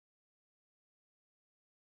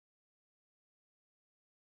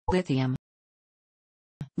Lithium.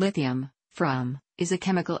 Lithium, from, is a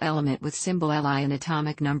chemical element with symbol Li and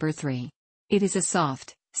atomic number 3. It is a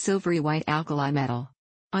soft, silvery-white alkali metal.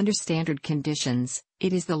 Under standard conditions,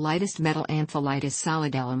 it is the lightest metal and the lightest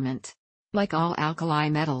solid element. Like all alkali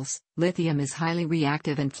metals, lithium is highly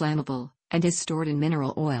reactive and flammable, and is stored in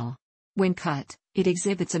mineral oil. When cut, it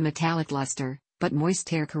exhibits a metallic luster, but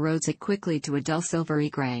moist air corrodes it quickly to a dull silvery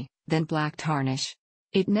gray, then black tarnish.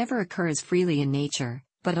 It never occurs freely in nature,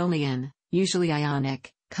 but only in, usually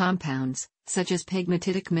ionic, compounds, such as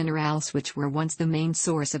pegmatitic minerals, which were once the main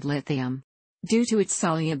source of lithium. Due to its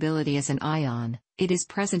solubility as an ion, it is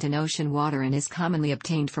present in ocean water and is commonly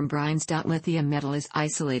obtained from brines. Lithium metal is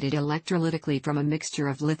isolated electrolytically from a mixture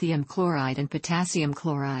of lithium chloride and potassium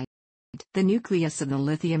chloride. The nucleus of the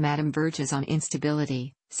lithium atom verges on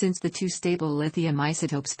instability, since the two stable lithium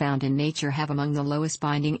isotopes found in nature have among the lowest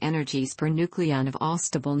binding energies per nucleon of all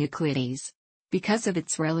stable nuclides. Because of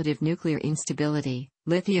its relative nuclear instability,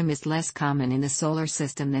 lithium is less common in the solar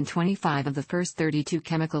system than 25 of the first 32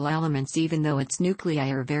 chemical elements. Even though its nuclei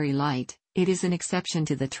are very light, it is an exception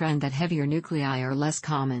to the trend that heavier nuclei are less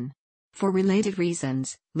common. For related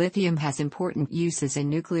reasons, lithium has important uses in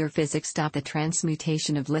nuclear physics. The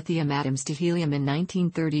transmutation of lithium atoms to helium in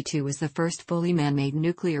 1932 was the first fully man-made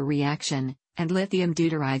nuclear reaction, and lithium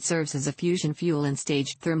deuteride serves as a fusion fuel in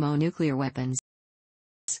staged thermonuclear weapons.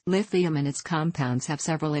 Lithium and its compounds have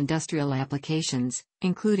several industrial applications,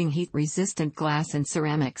 including heat-resistant glass and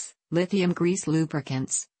ceramics, lithium grease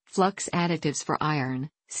lubricants, flux additives for iron,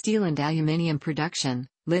 steel and aluminium production,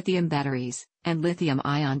 lithium batteries, and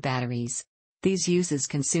lithium-ion batteries. These uses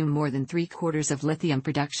consume more than 3/4 of lithium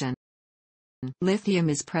production. Lithium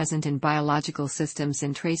is present in biological systems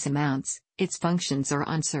in trace amounts. Its functions are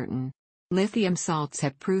uncertain. Lithium salts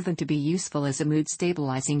have proven to be useful as a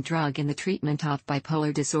mood-stabilizing drug in the treatment of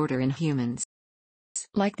bipolar disorder in humans.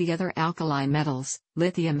 Like the other alkali metals,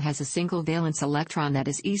 lithium has a single valence electron that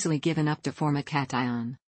is easily given up to form a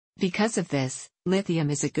cation. Because of this, lithium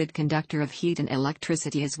is a good conductor of heat and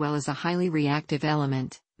electricity as well as a highly reactive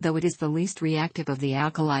element, though it is the least reactive of the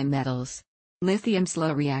alkali metals. Lithium's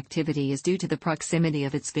low reactivity is due to the proximity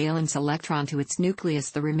of its valence electron to its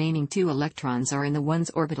nucleus. The remaining 2 electrons are in the 1s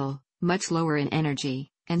orbital, much lower in energy,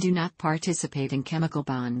 and do not participate in chemical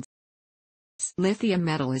bonds. Lithium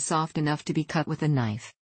metal is soft enough to be cut with a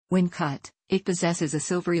knife. When cut, it possesses a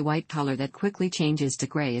silvery-white color that quickly changes to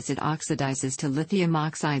gray as it oxidizes to lithium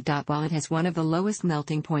oxide. While it has one of the lowest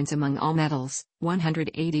melting points among all metals,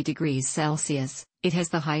 180 degrees Celsius, it has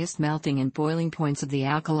the highest melting and boiling points of the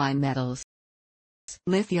alkali metals.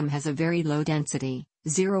 Lithium has a very low density,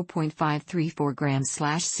 0.534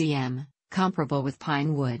 grams/cm, comparable with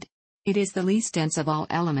pine wood. It is the least dense of all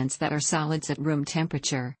elements that are solids at room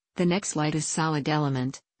temperature. The next lightest solid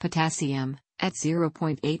element, potassium, at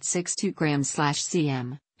 0.862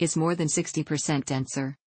 grams/cm, is more than 60%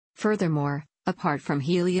 denser. Furthermore, apart from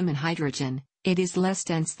helium and hydrogen, it is less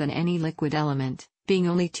dense than any liquid element, being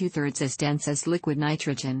only 2/3 as dense as liquid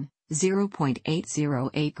nitrogen,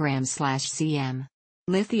 0.808 grams/cm.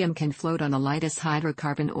 Lithium can float on the lightest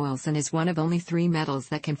hydrocarbon oils and is one of only 3 metals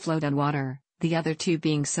that can float on water, the other 2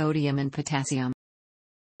 being sodium and potassium.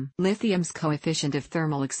 Lithium's coefficient of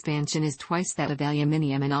thermal expansion is twice that of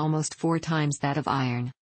aluminium and almost 4 times that of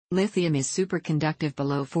iron. Lithium is superconductive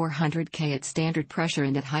below 400 K at standard pressure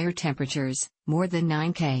and at higher temperatures, more than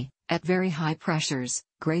 9 K, at very high pressures,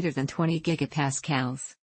 greater than 20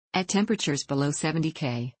 gigapascals. At temperatures below 70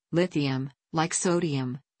 K, lithium, like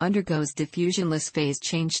sodium, undergoes diffusionless phase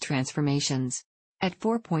change transformations. At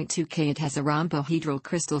 4.2 K it has a rhombohedral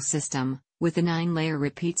crystal system, with a 9-layer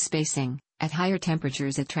repeat spacing. At higher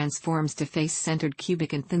temperatures it transforms to face-centered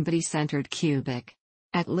cubic and thin body-centered cubic.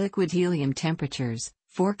 At liquid helium temperatures,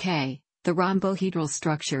 4 K, the rhombohedral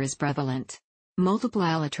structure is prevalent. Multiple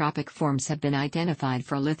allotropic forms have been identified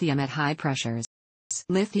for lithium at high pressures.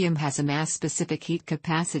 Lithium has a mass-specific heat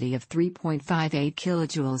capacity of 3.58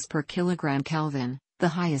 kilojoules per kilogram Kelvin, the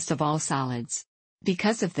highest of all solids.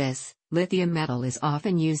 Because of this, lithium metal is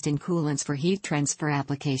often used in coolants for heat transfer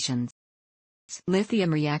applications.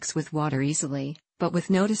 Lithium reacts with water easily, but with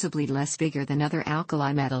noticeably less vigor than other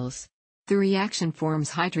alkali metals. The reaction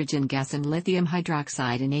forms hydrogen gas and lithium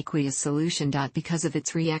hydroxide in aqueous solution. Because of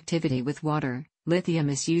its reactivity with water, lithium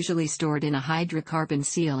is usually stored in a hydrocarbon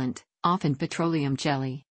sealant, often petroleum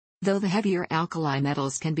jelly. Though the heavier alkali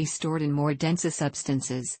metals can be stored in more dense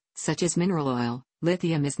substances, such as mineral oil,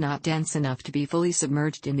 lithium is not dense enough to be fully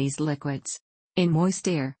submerged in these liquids. In moist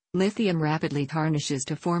air, lithium rapidly tarnishes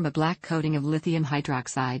to form a black coating of lithium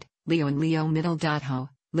hydroxide, LiO and LiO middle. Ho,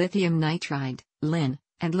 lithium nitride, Lin,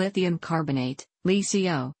 and lithium carbonate,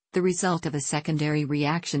 LiCO, the result of a secondary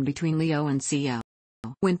reaction between Li(O) and CO.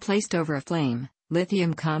 When placed over a flame,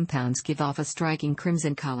 lithium compounds give off a striking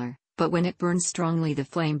crimson color, but when it burns strongly the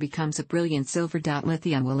flame becomes a brilliant silver.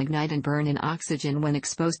 Lithium will ignite and burn in oxygen when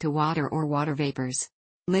exposed to water or water vapors.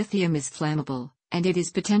 Lithium is flammable, and it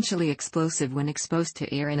is potentially explosive when exposed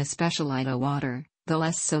to air and especially to water, though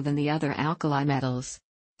less so than the other alkali metals.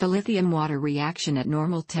 The lithium-water reaction at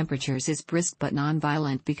normal temperatures is brisk but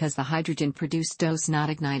non-violent because the hydrogen-produced does not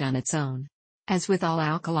ignite on its own. As with all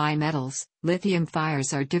alkali metals, lithium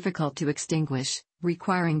fires are difficult to extinguish,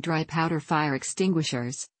 requiring dry powder fire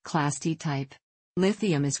extinguishers, Class D type.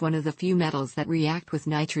 Lithium is one of the few metals that react with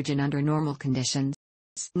nitrogen under normal conditions.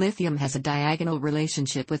 Lithium has a diagonal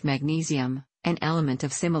relationship with magnesium, an element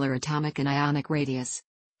of similar atomic and ionic radius.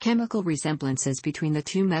 Chemical resemblances between the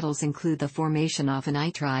two metals include the formation of a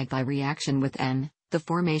nitride by reaction with N, the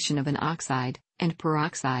formation of an oxide, and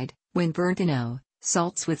peroxide, when burnt in O,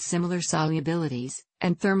 salts with similar solubilities,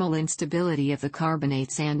 and thermal instability of the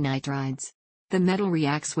carbonates and nitrides. The metal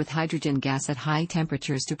reacts with hydrogen gas at high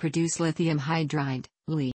temperatures to produce lithium hydride,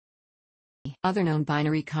 Li. Other known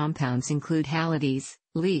binary compounds include halides,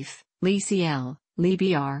 leaf, LiCl,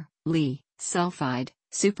 LiBr, Li, sulfide,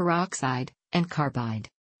 superoxide, and carbide.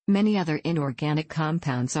 Many other inorganic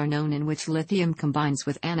compounds are known in which lithium combines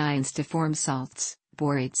with anions to form salts,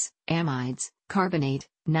 borates, amides, carbonate,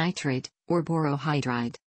 nitrate, or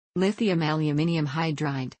borohydride. Lithium aluminium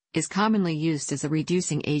hydride is commonly used as a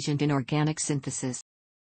reducing agent in organic synthesis.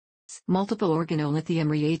 Multiple organolithium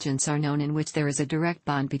reagents are known in which there is a direct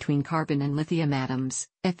bond between carbon and lithium atoms,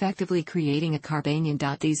 effectively creating a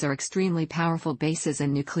carbanion. These are extremely powerful bases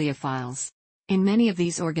and nucleophiles. In many of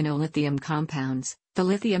these organolithium compounds, the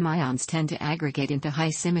lithium ions tend to aggregate into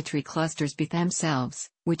high-symmetry clusters by themselves,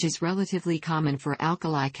 which is relatively common for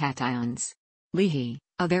alkali cations. Li,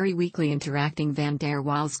 a very weakly interacting van der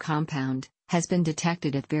Waals compound, has been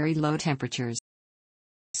detected at very low temperatures.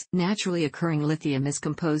 Naturally occurring lithium is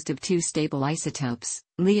composed of two stable isotopes,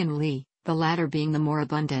 Li and Li, the latter being the more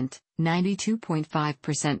abundant,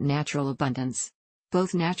 92.5% natural abundance.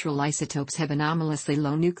 Both natural isotopes have anomalously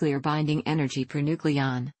low nuclear binding energy per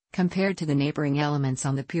nucleon, compared to the neighboring elements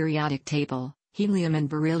on the periodic table, helium and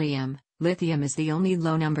beryllium. Lithium is the only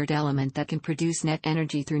low-numbered element that can produce net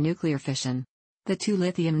energy through nuclear fission. The two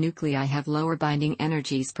lithium nuclei have lower binding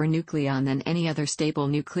energies per nucleon than any other stable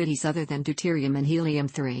nuclides other than deuterium and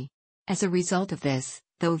helium-3. As a result of this,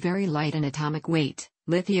 though very light in atomic weight,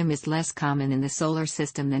 lithium is less common in the solar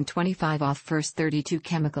system than 25 of first 32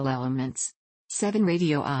 chemical elements. 7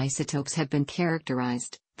 radioisotopes have been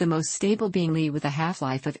characterized, the most stable being Li with a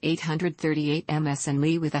half-life of 838 ms and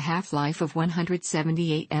Li with a half-life of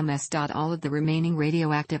 178 ms. All of the remaining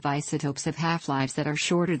radioactive isotopes have half-lives that are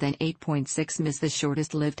shorter than 8.6 ms. The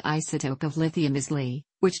shortest-lived isotope of lithium is Li,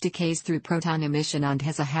 which decays through proton emission and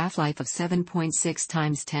has a half-life of 7.6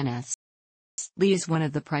 times 10s. Li is one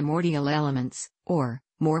of the primordial elements, or,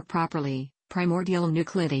 more properly, primordial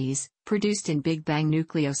nuclides, produced in Big Bang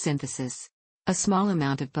nucleosynthesis. A small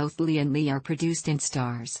amount of both Li and Li are produced in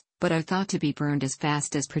stars, but are thought to be burned as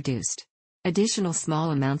fast as produced. Additional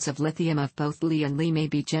small amounts of lithium of both Li and Li may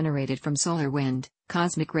be generated from solar wind,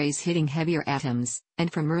 cosmic rays hitting heavier atoms,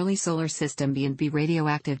 and from early solar system B&B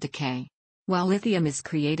radioactive decay. While lithium is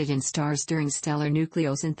created in stars during stellar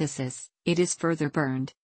nucleosynthesis, it is further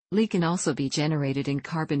burned. Li can also be generated in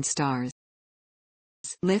carbon stars.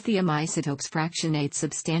 Lithium isotopes fractionate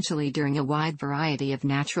substantially during a wide variety of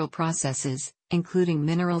natural processes, including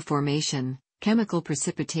mineral formation, chemical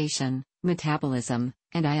precipitation, metabolism,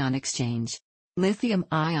 and ion exchange. Lithium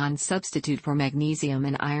ions substitute for magnesium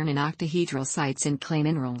and iron in octahedral sites in clay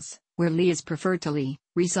minerals, where Li is preferred to Li,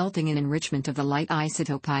 resulting in enrichment of the light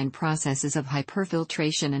isotope in processes of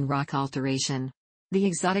hyperfiltration and rock alteration. The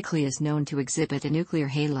exotic Li is known to exhibit a nuclear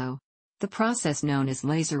halo. The process known as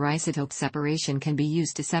laser isotope separation can be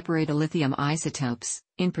used to separate a lithium isotopes,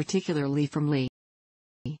 in particular Li from Li.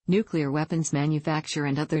 Nuclear weapons manufacture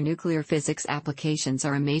and other nuclear physics applications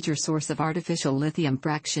are a major source of artificial lithium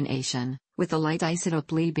fractionation, with the light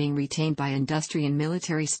isotope Li being retained by industry and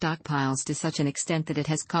military stockpiles to such an extent that it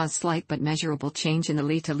has caused slight but measurable change in the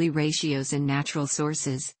Li to Li ratios in natural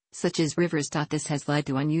sources, such as rivers. This has led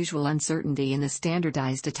to unusual uncertainty in the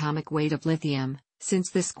standardized atomic weight of lithium,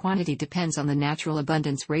 since this quantity depends on the natural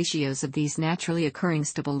abundance ratios of these naturally occurring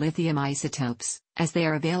stable lithium isotopes, as they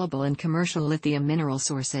are available in commercial lithium mineral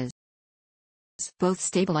sources. Both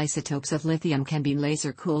stable isotopes of lithium can be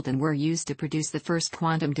laser-cooled and were used to produce the first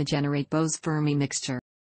quantum degenerate Bose-Fermi mixture.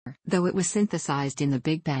 Though it was synthesized in the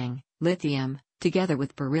Big Bang, lithium, together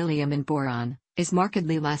with beryllium and boron, is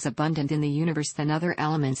markedly less abundant in the universe than other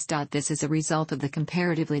elements. This is a result of the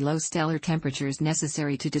comparatively low stellar temperatures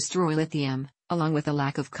necessary to destroy lithium, along with a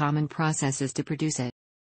lack of common processes to produce it.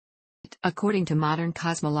 According to modern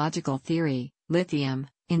cosmological theory, lithium,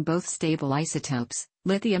 in both stable isotopes,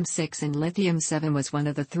 lithium-6 and lithium-7, was one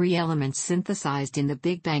of the three elements synthesized in the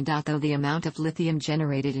Big Bang. Though the amount of lithium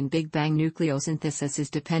generated in Big Bang nucleosynthesis is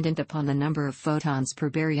dependent upon the number of photons per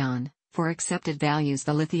baryon, for accepted values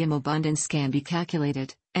the lithium abundance can be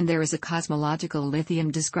calculated, and there is a cosmological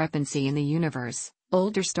lithium discrepancy in the universe.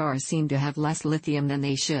 Older stars seem to have less lithium than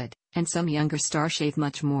they should, and some younger stars shave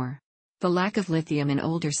much more. The lack of lithium in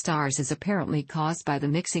older stars is apparently caused by the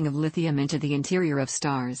mixing of lithium into the interior of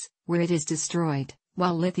stars, where it is destroyed,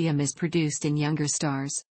 while lithium is produced in younger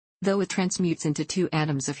stars. Though it transmutes into two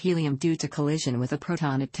atoms of helium due to collision with a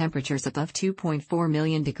proton at temperatures above 2.4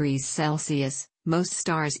 million degrees Celsius, most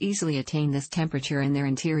stars easily attain this temperature in their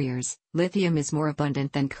interiors. Lithium is more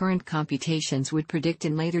abundant than current computations would predict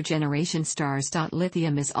in later generation stars.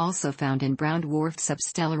 Lithium is also found in brown dwarfed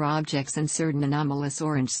substellar objects and certain anomalous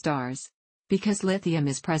orange stars. Because lithium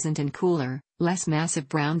is present in cooler, less massive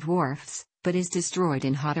brown dwarfs, but is destroyed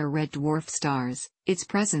in hotter red dwarf stars, its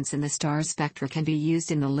presence in the star spectra can be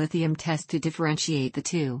used in the lithium test to differentiate the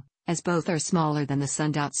two, as both are smaller than the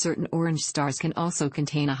Sun. Certain orange stars can also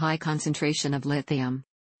contain a high concentration of lithium.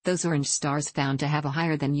 Those orange stars found to have a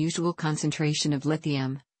higher than usual concentration of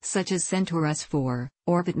lithium, such as Centaurus 4,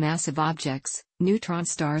 orbit massive objects, neutron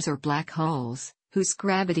stars or black holes, whose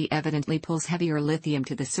gravity evidently pulls heavier lithium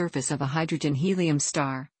to the surface of a hydrogen-helium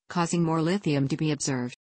star, causing more lithium to be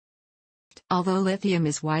observed. Although lithium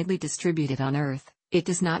is widely distributed on Earth, it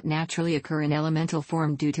does not naturally occur in elemental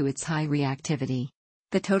form due to its high reactivity.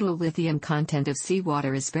 The total lithium content of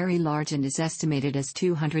seawater is very large and is estimated as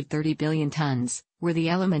 230 billion tons, where the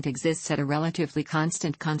element exists at a relatively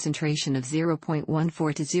constant concentration of 0.14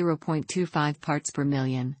 to 0.25 parts per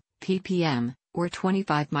million, ppm, or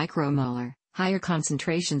 25 micromolar. Higher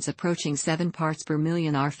concentrations approaching 7 parts per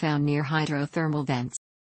million are found near hydrothermal vents.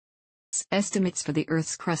 Estimates for the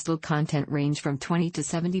Earth's crustal content range from 20 to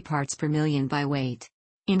 70 parts per million by weight.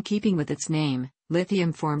 In keeping with its name,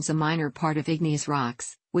 lithium forms a minor part of igneous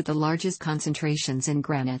rocks, with the largest concentrations in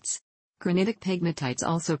granites. Granitic pegmatites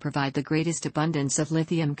also provide the greatest abundance of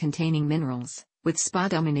lithium-containing minerals, with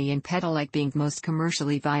spodumene and petalite being most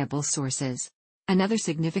commercially viable sources. Another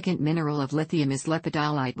significant mineral of lithium is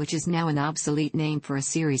lepidolite, which is now an obsolete name for a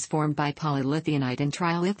series formed by polylithionite and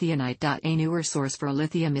trilithionite. A newer source for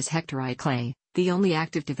lithium is hectorite clay, the only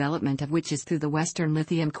active development of which is through the Western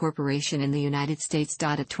Lithium Corporation in the United States.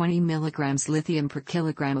 At 20 mg lithium per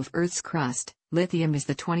kilogram of Earth's crust, lithium is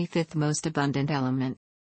the 25th most abundant element.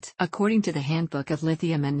 According to the Handbook of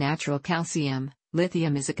Lithium and Natural Calcium,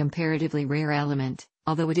 lithium is a comparatively rare element,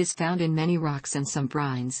 although it is found in many rocks and some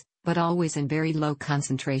brines, but always in very low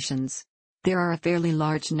concentrations. There are a fairly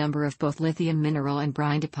large number of both lithium mineral and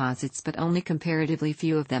brine deposits, but only comparatively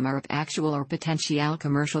few of them are of actual or potential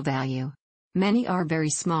commercial value. Many are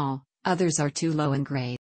very small, others are too low in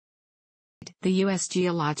grade. The U.S.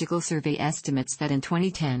 Geological Survey estimates that in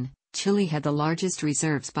 2010, Chile had the largest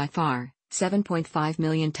reserves by far, 7.5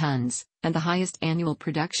 million tons, and the highest annual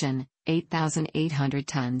production, 8,800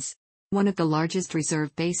 tons. One of the largest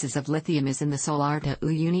reserve bases of lithium is in the Salar de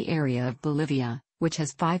Uyuni area of Bolivia, which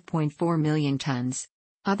has 5.4 million tons.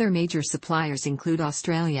 Other major suppliers include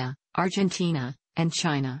Australia, Argentina, and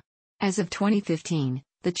China. As of 2015,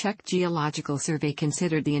 the Czech Geological Survey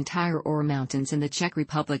considered the entire Ore Mountains in the Czech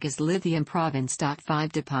Republic as lithium province.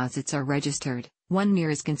 5 deposits are registered. One near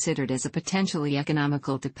is considered as a potentially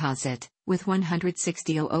economical deposit, with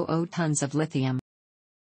 160,000 tons of lithium.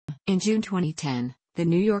 In June 2010, the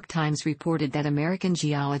New York Times reported that American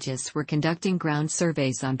geologists were conducting ground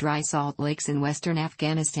surveys on dry salt lakes in western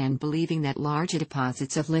Afghanistan, believing that large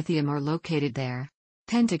deposits of lithium are located there.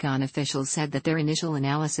 Pentagon officials said that their initial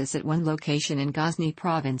analysis at one location in Ghazni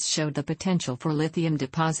province showed the potential for lithium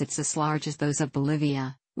deposits as large as those of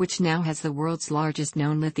Bolivia, which now has the world's largest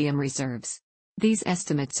known lithium reserves. These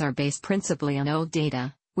estimates are based principally on old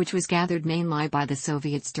data, which was gathered mainly by the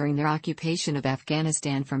Soviets during their occupation of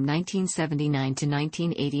Afghanistan from 1979 to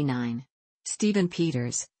 1989. Stephen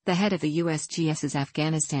Peters, the head of the USGS's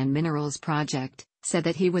Afghanistan Minerals Project, said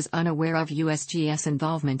that he was unaware of USGS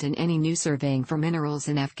involvement in any new surveying for minerals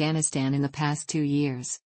in Afghanistan in the past 2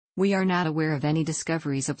 years. "We are not aware of any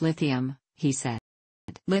discoveries of lithium," he said.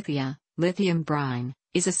 Lithium brine,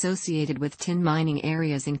 is associated with tin mining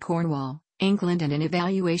areas in Cornwall, England, and an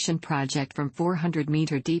evaluation project from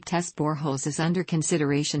 400-meter deep test boreholes is under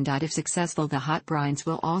consideration. If successful, the hot brines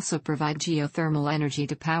will also provide geothermal energy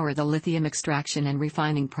to power the lithium extraction and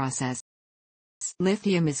refining process.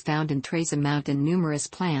 Lithium is found in trace amount in numerous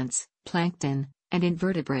plants, plankton, and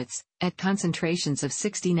invertebrates, at concentrations of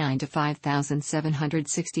 69 to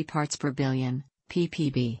 5,760 parts per billion,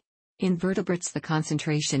 ppb. In vertebrates the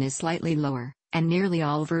concentration is slightly lower, and nearly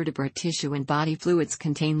all vertebrate tissue and body fluids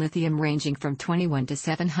contain lithium ranging from 21 to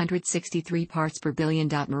 763 parts per billion.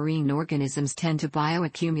 Marine organisms tend to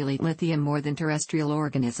bioaccumulate lithium more than terrestrial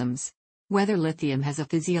organisms. Whether lithium has a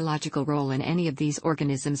physiological role in any of these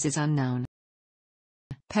organisms is unknown.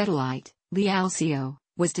 Petalite, Lialcio,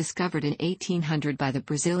 was discovered in 1800 by the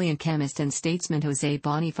Brazilian chemist and statesman José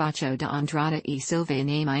Bonifácio de Andrada e Silva in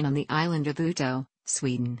a mine on the island of Uto,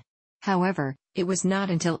 Sweden. However, it was not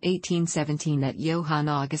until 1817 that Johann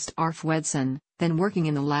August Arfwedson, then working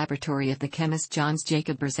in the laboratory of the chemist Jöns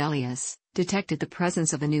Jacob Berzelius, detected the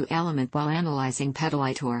presence of a new element while analyzing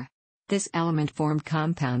petalite ore. This element formed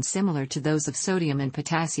compounds similar to those of sodium and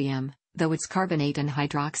potassium, though its carbonate and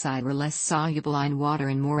hydroxide were less soluble in water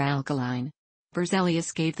and more alkaline.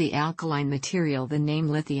 Berzelius gave the alkaline material the name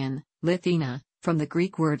lithion, lithina, from the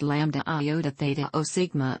Greek word lambda iota theta o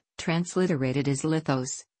sigma, transliterated as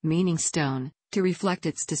lithos, meaning stone, to reflect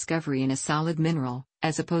its discovery in a solid mineral,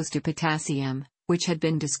 as opposed to potassium, which had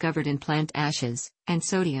been discovered in plant ashes, and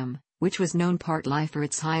sodium, which was known partly for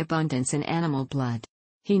its high abundance in animal blood.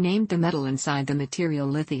 He named the metal inside the material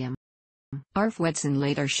lithium. Arfwedson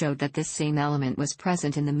later showed that this same element was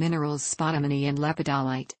present in the minerals spodumene and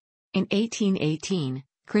lepidolite. In 1818,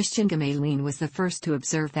 Christian Gamelin was the first to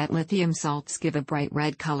observe that lithium salts give a bright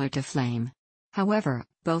red color to flame. However,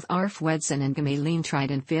 both Arfwedson and Gamelin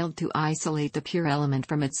tried and failed to isolate the pure element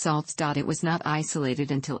from its salts. It was not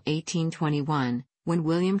isolated until 1821, when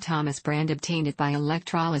William Thomas Brand obtained it by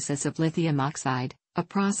electrolysis of lithium oxide, a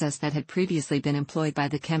process that had previously been employed by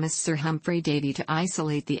the chemist Sir Humphrey Davy to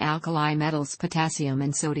isolate the alkali metals potassium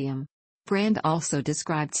and sodium. Brand also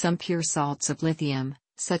described some pure salts of lithium,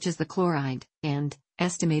 such as the chloride, and,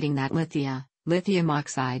 estimating that lithium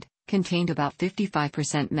oxide, contained about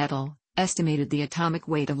 55% metal, estimated the atomic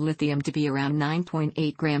weight of lithium to be around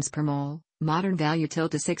 9.8 grams per mole, modern value to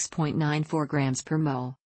 6.94 grams per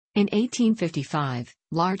mole. In 1855,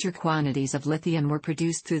 larger quantities of lithium were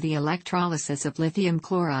produced through the electrolysis of lithium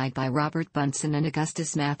chloride by Robert Bunsen and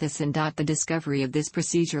Augustus Matheson. The discovery of this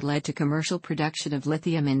procedure led to commercial production of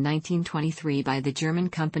lithium in 1923 by the German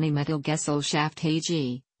company Metallgesellschaft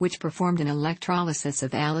AG, which performed an electrolysis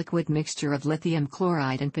of a liquid mixture of lithium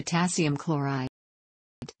chloride and potassium chloride.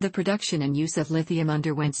 The production and use of lithium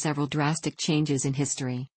underwent several drastic changes in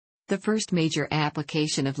history. The first major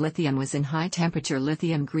application of lithium was in high-temperature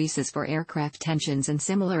lithium greases for aircraft engines and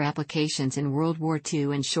similar applications in World War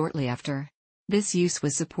II and shortly after. This use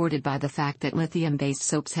was supported by the fact that lithium-based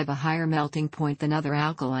soaps have a higher melting point than other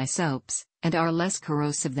alkali soaps, and are less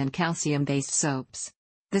corrosive than calcium-based soaps.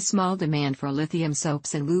 The small demand for lithium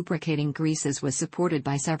soaps and lubricating greases was supported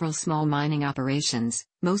by several small mining operations,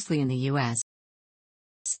 mostly in the U.S.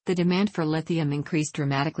 The demand for lithium increased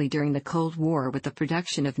dramatically during the Cold War with the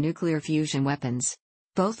production of nuclear fusion weapons.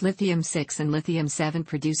 Both lithium-6 and lithium-7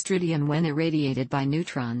 produce tritium when irradiated by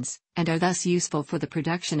neutrons, and are thus useful for the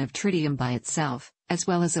production of tritium by itself, as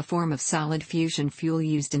well as a form of solid fusion fuel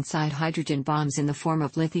used inside hydrogen bombs in the form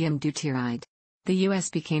of lithium deuteride. The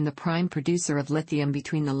U.S. became the prime producer of lithium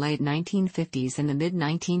between the late 1950s and the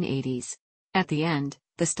mid-1980s. At the end,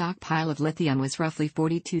 the stockpile of lithium was roughly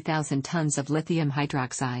 42,000 tons of lithium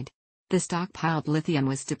hydroxide. The stockpiled lithium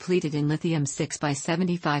was depleted in lithium-6 by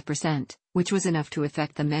 75%, which was enough to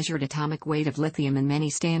affect the measured atomic weight of lithium in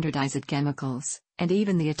many standardized chemicals, and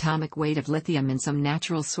even the atomic weight of lithium in some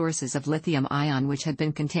natural sources of lithium-ion which had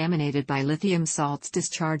been contaminated by lithium salts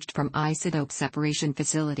discharged from isotope separation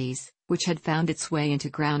facilities, which had found its way into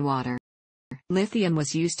groundwater. Lithium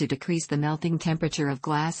was used to decrease the melting temperature of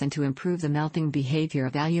glass and to improve the melting behavior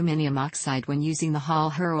of aluminium oxide when using the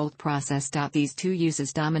Hall-Héroult process. These two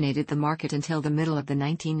uses dominated the market until the middle of the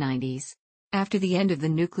 1990s. After the end of the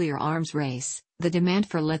nuclear arms race, the demand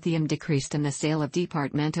for lithium decreased and the sale of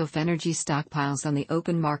Department of Energy stockpiles on the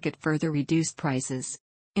open market further reduced prices.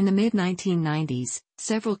 In the mid-1990s,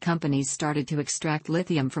 several companies started to extract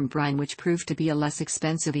lithium from brine, which proved to be a less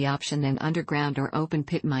expensive option than underground or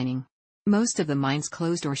open-pit mining. Most of the mines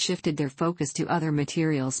closed or shifted their focus to other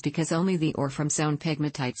materials because only the ore from sown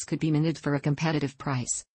pegmatites could be mined for a competitive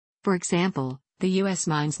price. For example, the U.S.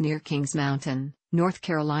 mines near Kings Mountain, North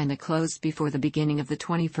Carolina closed before the beginning of the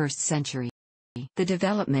 21st century. The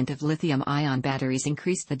development of lithium-ion batteries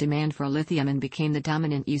increased the demand for lithium and became the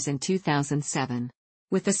dominant use in 2007.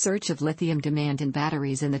 With the surge of lithium demand in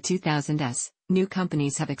batteries in the 2000s, new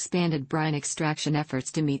companies have expanded brine extraction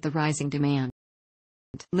efforts to meet the rising demand.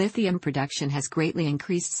 Lithium production has greatly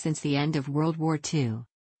increased since the end of World War II.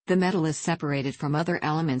 The metal is separated from other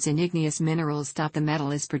elements in igneous minerals. The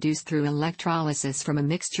metal is produced through electrolysis from a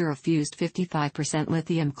mixture of fused 55%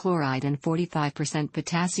 lithium chloride and 45%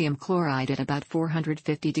 potassium chloride at about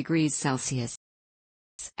 450 degrees Celsius.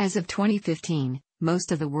 As of 2015,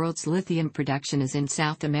 most of the world's lithium production is in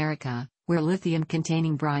South America, where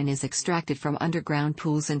lithium-containing brine is extracted from underground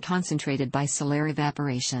pools and concentrated by solar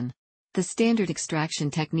evaporation. The standard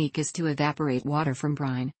extraction technique is to evaporate water from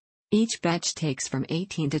brine. Each batch takes from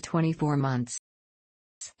 18 to 24 months.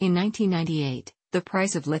 In 1998, the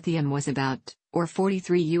price of lithium was about, or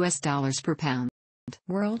 $43 per pound.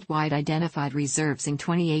 Worldwide identified reserves in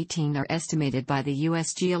 2018 are estimated by the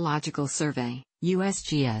U.S. Geological Survey,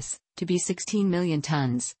 USGS, to be 16 million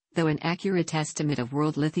tons, though an accurate estimate of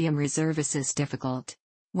world lithium reserves is difficult.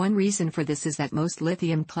 One reason for this is that most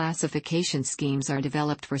lithium classification schemes are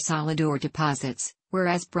developed for solid ore deposits,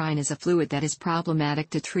 whereas brine is a fluid that is problematic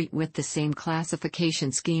to treat with the same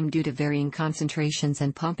classification scheme due to varying concentrations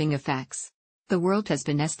and pumping effects. The world has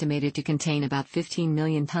been estimated to contain about 15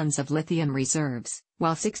 million tons of lithium reserves,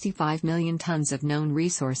 while 65 million tons of known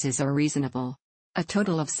resources are reasonable. A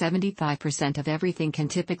total of 75% of everything can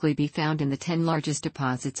typically be found in the 10 largest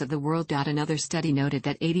deposits of the world. Another study noted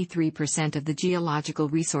that 83% of the geological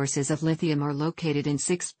resources of lithium are located in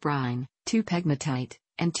 6 brine, 2 pegmatite,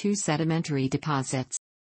 and 2 sedimentary deposits.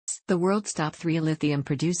 The world's top 3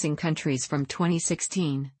 lithium-producing countries from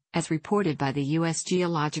 2016, as reported by the U.S.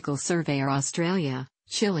 Geological Survey, are Australia,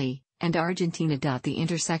 Chile, and Argentina. The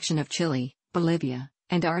intersection of Chile, Bolivia,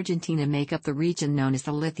 and Argentina make up the region known as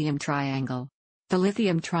the Lithium Triangle. The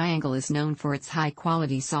Lithium Triangle is known for its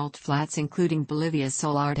high-quality salt flats including Bolivia's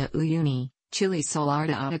Salar de Uyuni, Chile's Salar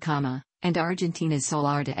de Atacama, and Argentina's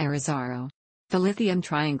Salar de Arezzo. The Lithium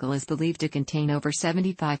Triangle is believed to contain over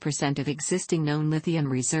 75% of existing known lithium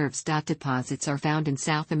reserves. Deposits are found in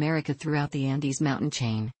South America throughout the Andes mountain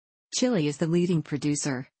chain. Chile is the leading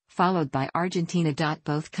producer, followed by Argentina.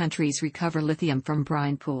 Both countries recover lithium from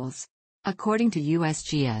brine pools. According to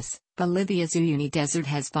USGS, Bolivia's Uyuni Desert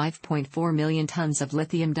has 5.4 million tons of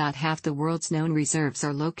lithium. Half the world's known reserves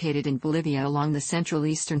are located in Bolivia along the central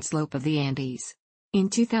eastern slope of the Andes. In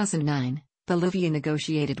 2009, Bolivia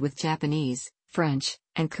negotiated with Japanese, French,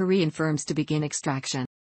 and Korean firms to begin extraction.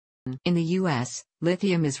 In the U.S.,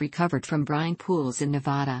 lithium is recovered from brine pools in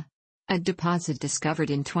Nevada. A deposit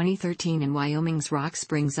discovered in 2013 in Wyoming's Rock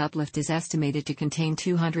Springs Uplift is estimated to contain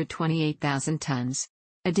 228,000 tons.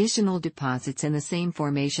 Additional deposits in the same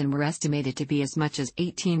formation were estimated to be as much as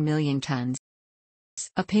 18 million tons.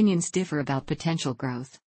 Opinions differ about potential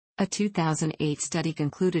growth. A 2008 study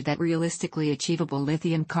concluded that realistically achievable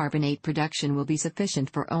lithium carbonate production will be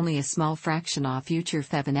sufficient for only a small fraction of future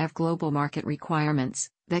FEV and EV global market requirements,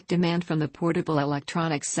 that demand from the portable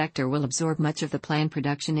electronics sector will absorb much of the planned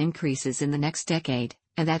production increases in the next decade,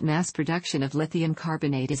 and that mass production of lithium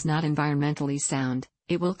carbonate is not environmentally sound.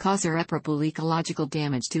 It will cause irreparable ecological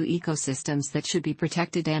damage to ecosystems that should be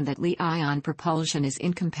protected, and that Li-ion propulsion is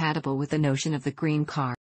incompatible with the notion of the green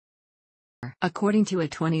car. According to a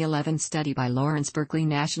 2011 study by Lawrence Berkeley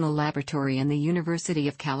National Laboratory and the University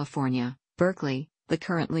of California, Berkeley, the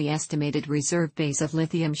currently estimated reserve base of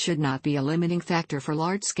lithium should not be a limiting factor for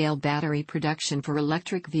large-scale battery production for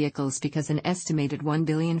electric vehicles because an estimated 1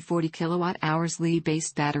 billion 40 kWh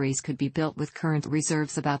Li-based batteries could be built with current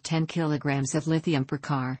reserves about 10 kilograms of lithium per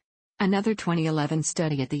car. Another 2011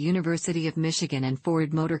 study at the University of Michigan and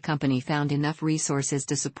Ford Motor Company found enough resources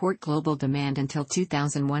to support global demand until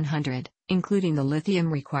 2100, including the lithium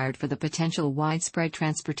required for the potential widespread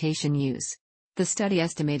transportation use. The study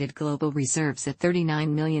estimated global reserves at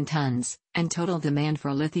 39 million tons, and total demand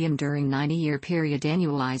for lithium during a 90-year period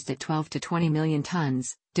annualized at 12 to 20 million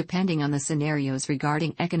tons, depending on the scenarios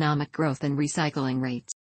regarding economic growth and recycling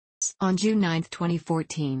rates. On June 9,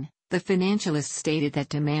 2014, the Financialist stated that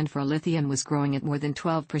demand for lithium was growing at more than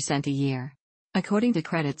 12% a year. According to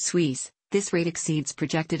Credit Suisse, this rate exceeds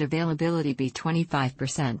projected availability by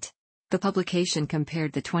 25%. The publication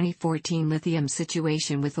compared the 2014 lithium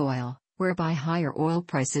situation with oil, whereby higher oil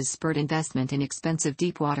prices spurred investment in expensive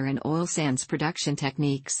deepwater and oil sands production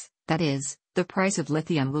techniques. That is, the price of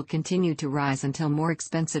lithium will continue to rise until more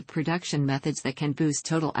expensive production methods that can boost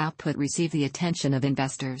total output receive the attention of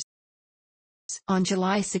investors. On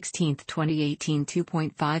July 16, 2018,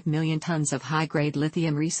 2.5 million tons of high-grade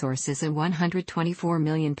lithium resources and 124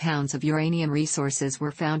 million pounds of uranium resources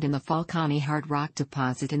were found in the Falcani hard rock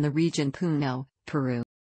deposit in the region Puno, Peru.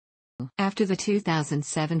 After the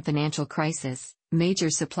 2007 financial crisis, major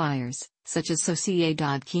suppliers, such as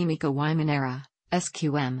Sociedad Química y Minera,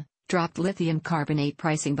 SQM, dropped lithium carbonate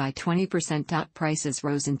pricing by 20%. Prices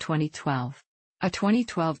rose in 2012. A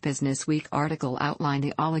 2012 Business Week article outlined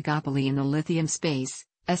the oligopoly in the lithium space.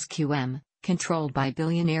 SQM, controlled by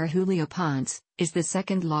billionaire Julio Ponce, is the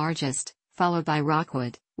second largest, followed by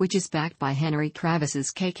Rockwood, which is backed by Henry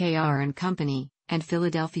Kravis's KKR and Company, and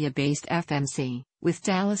Philadelphia-based FMC, with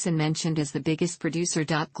Talison mentioned as the biggest producer.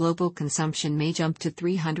 Global consumption may jump to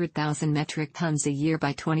 300,000 metric tons a year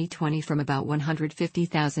by 2020 from about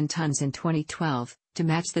 150,000 tons in 2012, to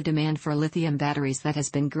match the demand for lithium batteries that has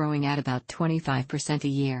been growing at about 25% a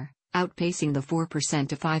year, outpacing the 4%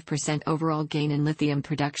 to 5% overall gain in lithium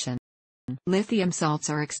production. Lithium salts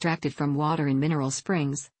are extracted from water in mineral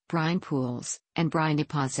springs, brine pools, and brine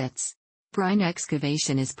deposits. Brine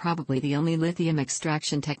excavation is probably the only lithium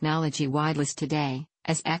extraction technology widely used today,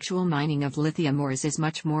 as actual mining of lithium ores is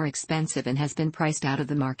much more expensive and has been priced out of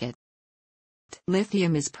the market.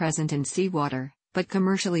 Lithium is present in seawater, but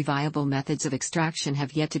commercially viable methods of extraction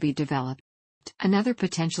have yet to be developed. Another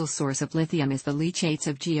potential source of lithium is the leachates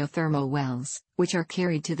of geothermal wells, which are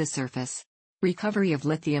carried to the surface. Recovery of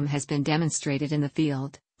lithium has been demonstrated in the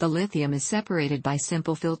field. The lithium is separated by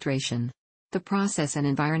simple filtration. The process and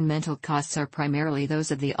environmental costs are primarily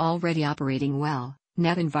those of the already operating well.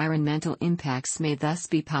 Net environmental impacts may thus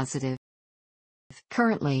be positive.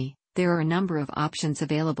 Currently, there are a number of options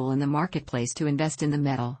available in the marketplace to invest in the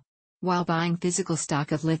metal. While buying physical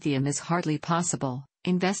stock of lithium is hardly possible,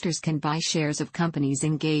 investors can buy shares of companies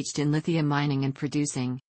engaged in lithium mining and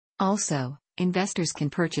producing. Also, investors can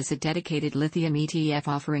purchase a dedicated lithium ETF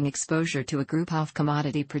offering exposure to a group of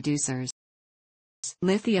commodity producers.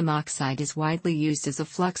 Lithium oxide is widely used as a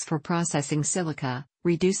flux for processing silica,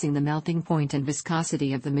 reducing the melting point and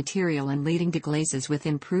viscosity of the material and leading to glazes with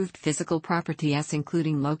improved physical properties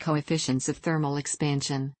including low coefficients of thermal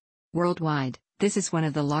expansion. Worldwide, this is one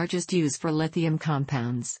of the largest use for lithium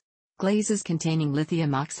compounds. Glazes containing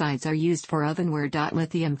lithium oxides are used for ovenware.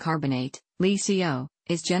 Lithium carbonate, LiCO,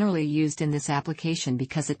 is generally used in this application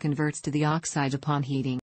because it converts to the oxide upon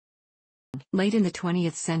heating. Late in the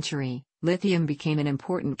 20th century, lithium became an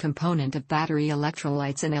important component of battery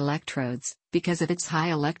electrolytes and electrodes, because of its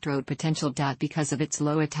high electrode potential. Because of its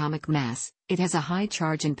low atomic mass, it has a high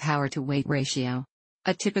charge and power-to-weight ratio.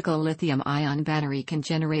 A typical lithium-ion battery can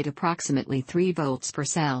generate approximately 3 volts per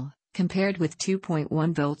cell, compared with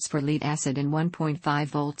 2.1 volts for lead acid and 1.5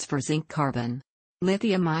 volts for zinc carbon.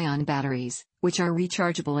 Lithium-ion batteries, which are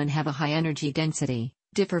rechargeable and have a high energy density,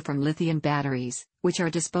 differ from lithium batteries, which are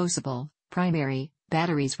disposable, primary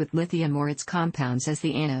batteries with lithium or its compounds as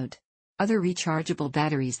the anode. Other rechargeable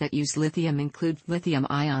batteries that use lithium include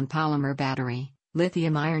lithium-ion polymer battery,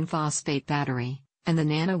 lithium iron phosphate battery, and the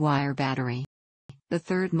nanowire battery. The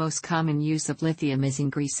third most common use of lithium is in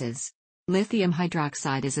greases. Lithium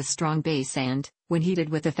hydroxide is a strong base and, when heated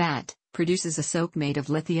with a fat, produces a soap made of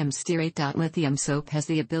lithium stearate. Lithium soap has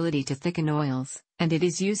the ability to thicken oils, and it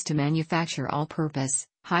is used to manufacture all-purpose,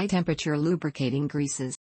 high-temperature lubricating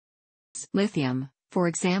greases. Lithium, for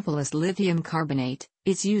example as lithium carbonate,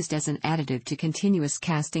 is used as an additive to continuous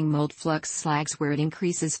casting mold flux slags where it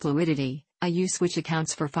increases fluidity, a use which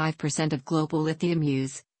accounts for 5% of global lithium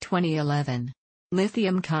use, 2011.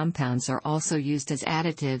 Lithium compounds are also used as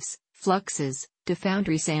additives, fluxes, to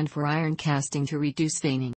foundry sand for iron casting to reduce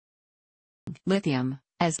veining. Lithium,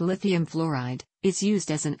 as lithium fluoride, is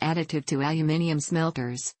used as an additive to aluminium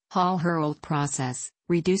smelters, Hall-Héroult process,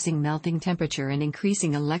 reducing melting temperature and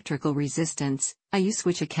increasing electrical resistance, a use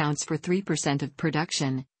which accounts for 3% of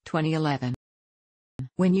production, 2011.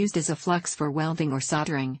 When used as a flux for welding or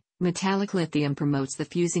soldering, metallic lithium promotes the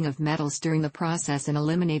fusing of metals during the process and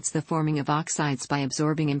eliminates the forming of oxides by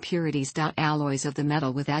absorbing impurities. Alloys of the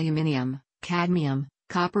metal with aluminium, cadmium,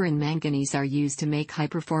 copper and manganese are used to make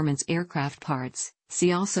high-performance aircraft parts.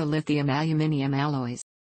 See also lithium-aluminium alloys.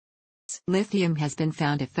 Lithium has been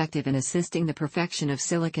found effective in assisting the perfection of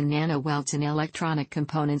silicon nanowelds in electronic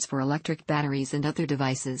components for electric batteries and other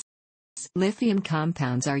devices. Lithium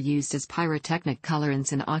compounds are used as pyrotechnic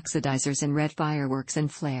colorants and oxidizers in red fireworks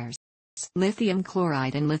and flares. Lithium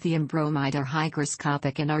chloride and lithium bromide are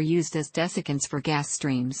hygroscopic and are used as desiccants for gas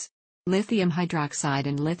streams. Lithium hydroxide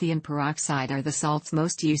and lithium peroxide are the salts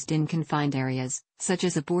most used in confined areas, such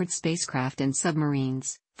as aboard spacecraft and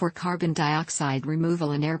submarines, for carbon dioxide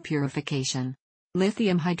removal and air purification.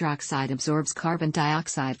 Lithium hydroxide absorbs carbon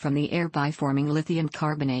dioxide from the air by forming lithium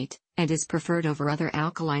carbonate, and is preferred over other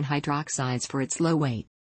alkaline hydroxides for its low weight.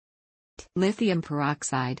 Lithium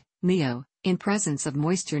peroxide, NEO, in presence of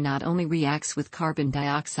moisture not only reacts with carbon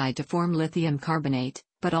dioxide to form lithium carbonate,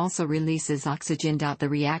 but also releases oxygen. The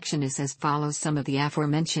reaction is as follows: some of the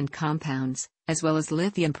aforementioned compounds, as well as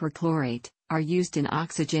lithium perchlorate, are used in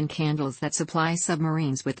oxygen candles that supply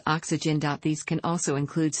submarines with oxygen. These can also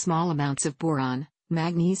include small amounts of boron,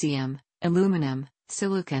 magnesium, aluminum,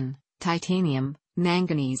 silicon, titanium,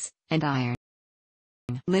 manganese, and iron.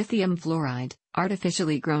 Lithium fluoride,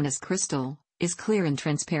 artificially grown as crystal, is clear and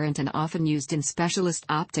transparent and often used in specialist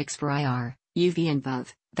optics for IR, UV and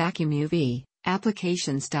VUV, vacuum UV,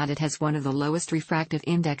 applications. It has one of the lowest refractive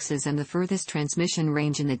indexes and the furthest transmission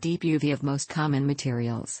range in the deep UV of most common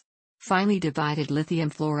materials. Finely divided lithium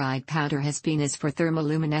fluoride powder has been used for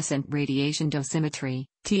thermoluminescent radiation dosimetry,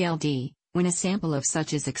 TLD. When a sample of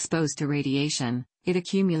such is exposed to radiation, it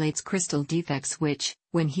accumulates crystal defects which,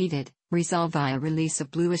 when heated, resolve via release of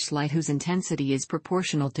bluish light whose intensity is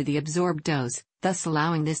proportional to the absorbed dose, thus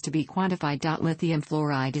allowing this to be quantified. Lithium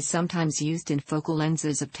fluoride is sometimes used in focal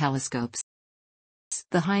lenses of telescopes.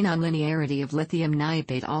 The high nonlinearity of lithium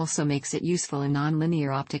niobate also makes it useful in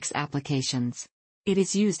nonlinear optics applications. It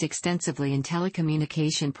is used extensively in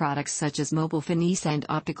telecommunication products such as mobile phones and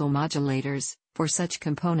optical modulators, for such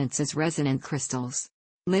components as resonant crystals.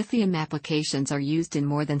 Lithium applications are used in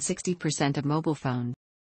more than 60% of mobile phones.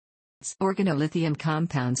 Organolithium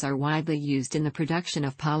compounds are widely used in the production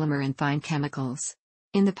of polymer and fine chemicals.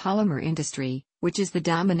 In the polymer industry, which is the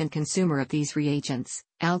dominant consumer of these reagents,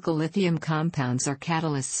 alkylithium compounds are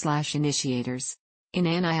catalysts/initiators in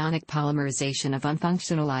anionic polymerization of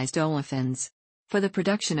unfunctionalized olefins. For the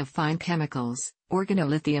production of fine chemicals,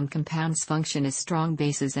 organolithium compounds function as strong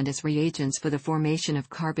bases and as reagents for the formation of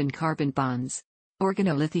carbon-carbon bonds.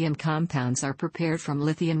 Organolithium compounds are prepared from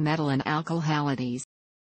lithium metal and alkyl halides.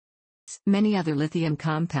 Many other lithium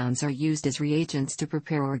compounds are used as reagents to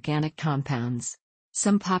prepare organic compounds.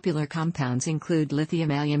 Some popular compounds include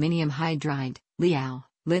lithium aluminium hydride, LiAl,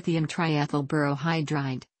 lithium triethyl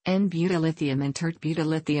borohydride, N-butylithium and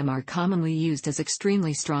tert-butylithium are commonly used as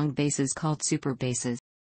extremely strong bases called superbases.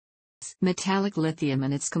 Metallic lithium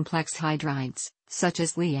and its complex hydrides, such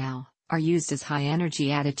as LiAl, are used as high-energy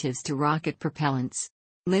additives to rocket propellants.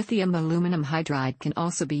 Lithium aluminum hydride can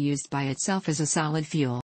also be used by itself as a solid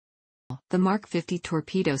fuel. The Mark 50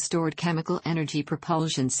 torpedo stored chemical energy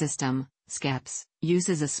propulsion system, SCEPS,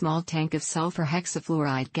 uses a small tank of sulfur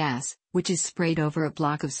hexafluoride gas, which is sprayed over a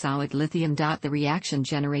block of solid lithium. The reaction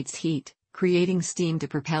generates heat, creating steam to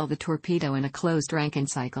propel the torpedo in a closed Rankine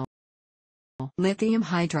cycle. Lithium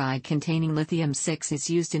hydride containing lithium-6 is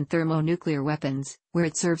used in thermonuclear weapons, where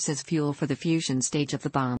it serves as fuel for the fusion stage of the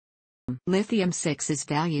bomb. Lithium-6 is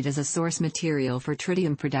valued as a source material for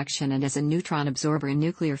tritium production and as a neutron absorber in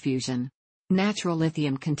nuclear fusion. Natural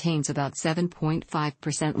lithium contains about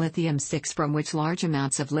 7.5% lithium-6, from which large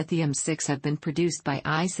amounts of lithium-6 have been produced by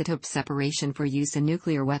isotope separation for use in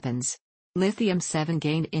nuclear weapons. Lithium-7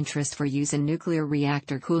 gained interest for use in nuclear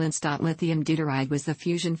reactor coolants. Lithium deuteride was the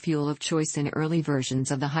fusion fuel of choice in early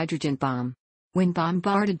versions of the hydrogen bomb. When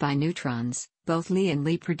bombarded by neutrons, both Li and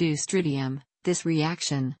Li produced tritium. This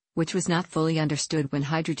reaction, which was not fully understood when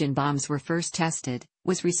hydrogen bombs were first tested,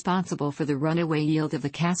 was responsible for the runaway yield of the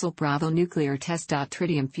Castle Bravo nuclear test.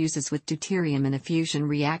 Tritium fuses with deuterium in a fusion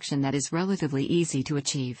reaction that is relatively easy to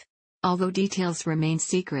achieve. Although details remain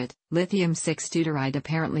secret, lithium-6 deuteride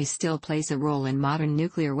apparently still plays a role in modern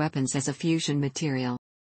nuclear weapons as a fusion material.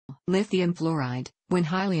 Lithium fluoride, when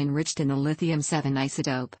highly enriched in the lithium-7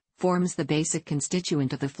 isotope, forms the basic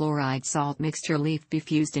constituent of the fluoride salt mixture LiFeP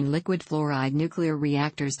fused in liquid fluoride nuclear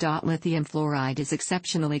reactors. Lithium fluoride is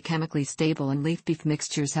exceptionally chemically stable and LiFeP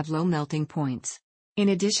mixtures have low melting points. In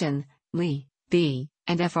addition, Li, B,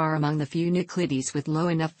 and F are among the few nuclides with low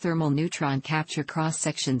enough thermal neutron capture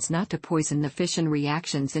cross-sections not to poison the fission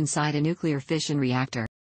reactions inside a nuclear fission reactor.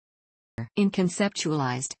 In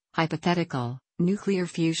conceptualized, hypothetical, nuclear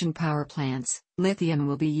fusion power plants, lithium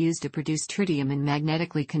will be used to produce tritium in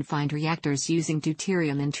magnetically confined reactors using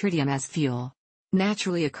deuterium and tritium as fuel.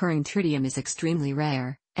 Naturally occurring tritium is extremely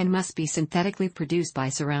rare, and must be synthetically produced by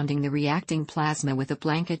surrounding the reacting plasma with a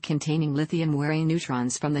blanket containing lithium, where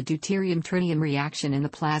neutrons from the deuterium-tritium reaction in the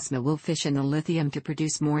plasma will fission the lithium to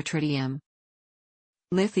produce more tritium.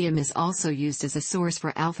 Lithium is also used as a source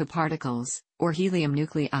for alpha particles, or helium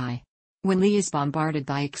nuclei. When Li is bombarded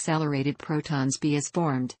by accelerated protons, B is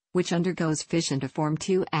formed, which undergoes fission to form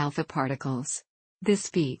two alpha particles. This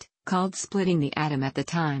feat, called splitting the atom at the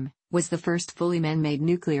time, was the first fully man-made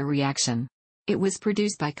nuclear reaction. It was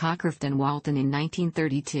produced by Cockcroft and Walton in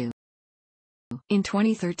 1932. In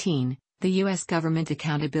 2013, the U.S. Government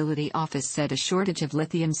Accountability Office said a shortage of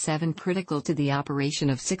lithium-7 critical to the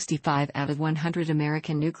operation of 65 out of 100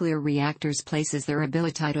 American nuclear reactors places their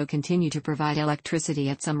ability to continue to provide electricity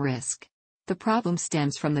at some risk. The problem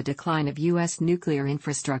stems from the decline of U.S. nuclear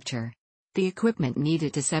infrastructure. The equipment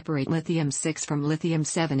needed to separate lithium-6 from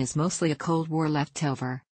lithium-7 is mostly a Cold War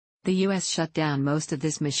leftover. The U.S. shut down most of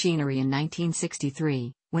this machinery in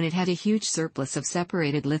 1963, when it had a huge surplus of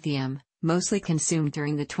separated lithium, mostly consumed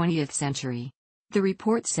during the 20th century. The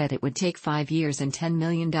report said it would take 5 years and $10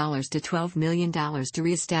 million to $12 million to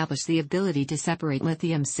re-establish the ability to separate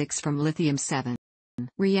lithium-6 from lithium-7.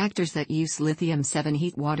 Reactors that use lithium-7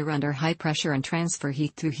 heat water under high pressure and transfer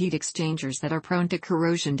heat through heat exchangers that are prone to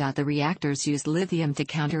corrosion. The reactors use lithium to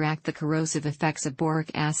counteract the corrosive effects of boric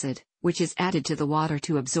acid, which is added to the water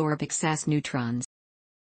to absorb excess neutrons.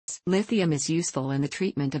 Lithium is useful in the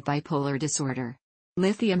treatment of bipolar disorder.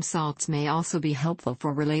 Lithium salts may also be helpful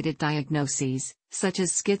for related diagnoses, such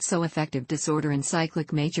as schizoaffective disorder and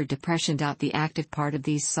cyclic major depression. The active part of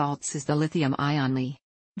these salts is the lithium ion.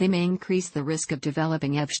 They may increase the risk of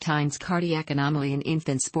developing Epstein's cardiac anomaly in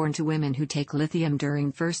infants born to women who take lithium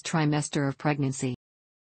during first trimester of pregnancy.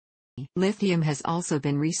 Lithium has also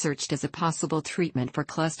been researched as a possible treatment for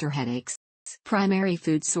cluster headaches. Primary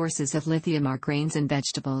food sources of lithium are grains and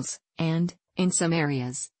vegetables, and, in some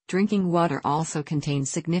areas, drinking water also contains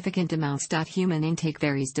significant amounts. Human intake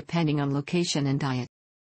varies depending on location and diet.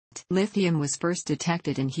 Lithium was first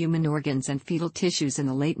detected in human organs and fetal tissues in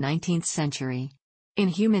the late 19th century. In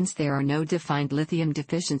humans there are no defined lithium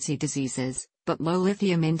deficiency diseases, but low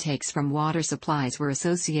lithium intakes from water supplies were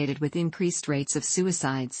associated with increased rates of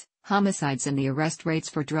suicides, homicides and the arrest rates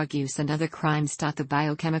for drug use and other crimes. The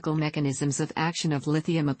biochemical mechanisms of action of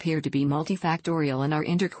lithium appear to be multifactorial and are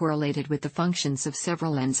intercorrelated with the functions of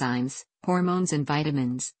several enzymes, hormones and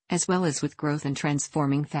vitamins, as well as with growth and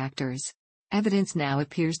transforming factors. Evidence now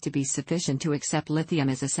appears to be sufficient to accept lithium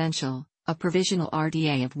as essential. A provisional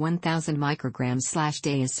RDA of 1000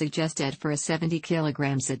 micrograms/day is suggested for a 70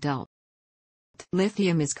 kilograms adult.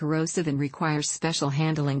 Lithium is corrosive and requires special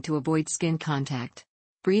handling to avoid skin contact.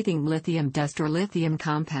 Breathing lithium dust or lithium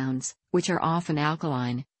compounds, which are often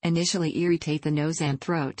alkaline, initially irritate the nose and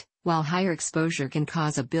throat, while higher exposure can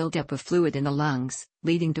cause a buildup of fluid in the lungs,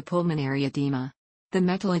 leading to pulmonary edema. The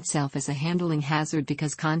metal itself is a handling hazard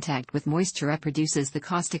because contact with moisture produces the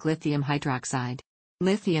caustic lithium hydroxide.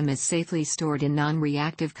 Lithium is safely stored in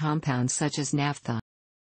non-reactive compounds such as naphtha.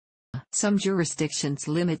 Some jurisdictions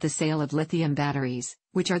limit the sale of lithium batteries,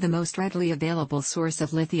 which are the most readily available source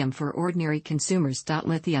of lithium for ordinary consumers.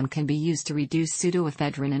 Lithium can be used to reduce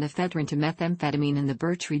pseudoephedrine and ephedrine to methamphetamine in the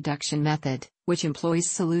Birch reduction method, which employs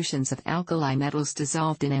solutions of alkali metals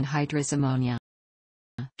dissolved in anhydrous ammonia.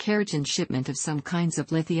 Carriage and shipment of some kinds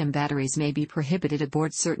of lithium batteries may be prohibited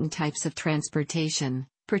aboard certain types of transportation,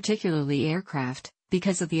 particularly aircraft,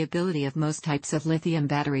 because of the ability of most types of lithium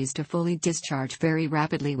batteries to fully discharge very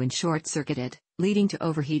rapidly when short-circuited, leading to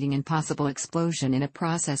overheating and possible explosion in a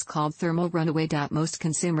process called thermal runaway. Most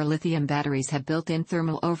consumer lithium batteries have built-in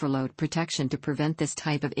thermal overload protection to prevent this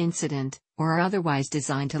type of incident, or are otherwise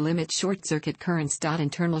designed to limit short-circuit currents.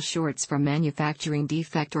 Internal shorts from manufacturing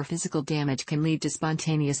defect or physical damage can lead to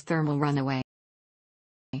spontaneous thermal runaway.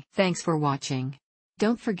 Thanks for watching.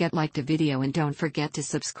 Don't forget to like the video and don't forget to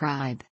subscribe.